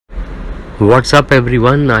What's up,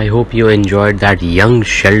 everyone? I hope you enjoyed that Young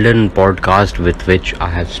Sheldon podcast with which I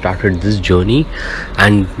have started this journey.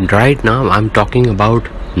 And right now, I'm talking about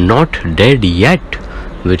Not Dead Yet,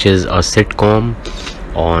 which is a sitcom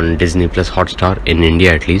on Disney Plus Hotstar, in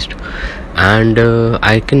India at least. And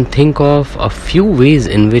I can think of a few ways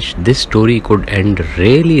in which this story could end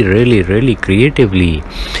really creatively.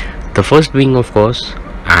 The first being, of course,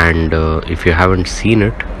 and if you haven't seen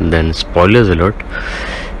it, then spoilers alert,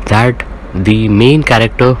 that the main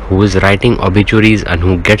character who is writing obituaries and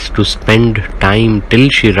who gets to spend time till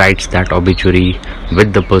she writes that obituary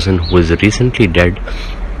with the person who is recently dead,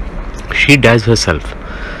 she dies herself.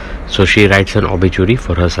 So she writes an obituary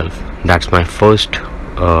for herself. That's my first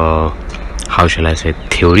how shall I say,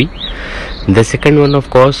 theory. The second one, of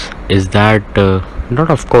course, is that not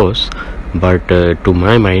of course, but to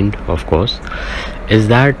my mind, of course, is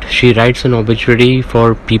that she writes an obituary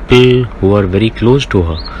for people who are very close to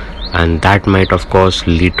her, and that might of course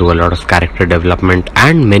lead to a lot of character development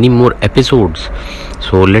and many more episodes.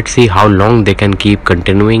 So let's see how long they can keep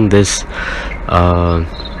continuing this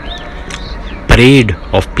parade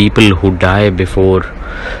of people who die before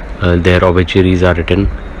their obituaries are written.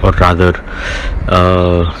 Or rather,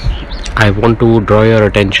 I want to draw your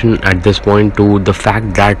attention at this point to the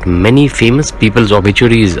fact that many famous people's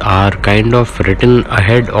obituaries are kind of written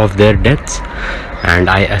ahead of their deaths, and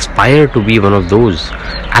I aspire to be one of those.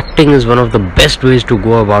 Acting is one of the best ways to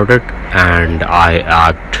go about it, and I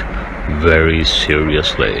act very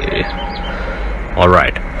seriously.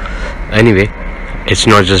 Alright, anyway, it's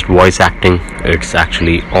not just voice acting, it's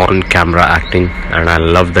actually on camera acting, and I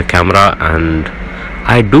love the camera, and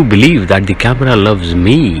I do believe that the camera loves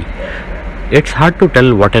me. It's hard to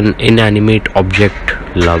tell what an inanimate object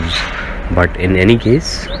loves, but in any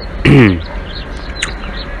case,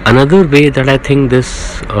 another way that I think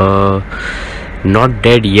this Not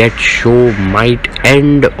Dead Yet show might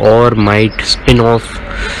end or might spin off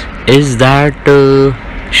is that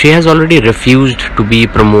she has already refused to be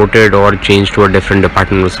promoted or changed to a different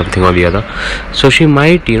department or something or the other. So she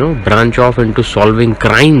might, branch off into solving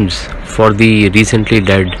crimes for the recently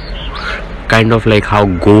dead, kind of like how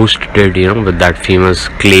Ghost did, with that famous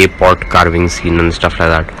clay pot carving scene and stuff like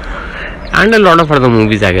that, and a lot of other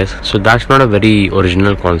movies, I guess. So that's not a very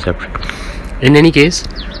original concept. In any case,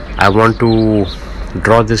 I want to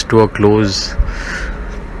draw this to a close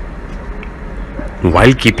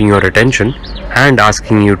while keeping your attention and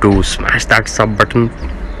asking you to smash that sub button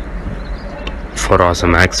for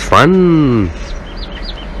awesomax fun.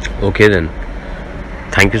 Okay then,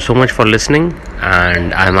 thank you so much for listening,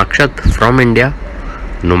 and I'm Akshat from India.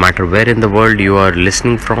 No matter where in the world you are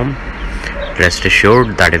listening from, rest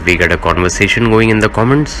assured that if we get a conversation going in the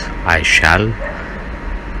comments, I shall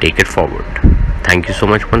take it forward. Thank you so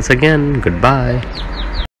much once again. Goodbye.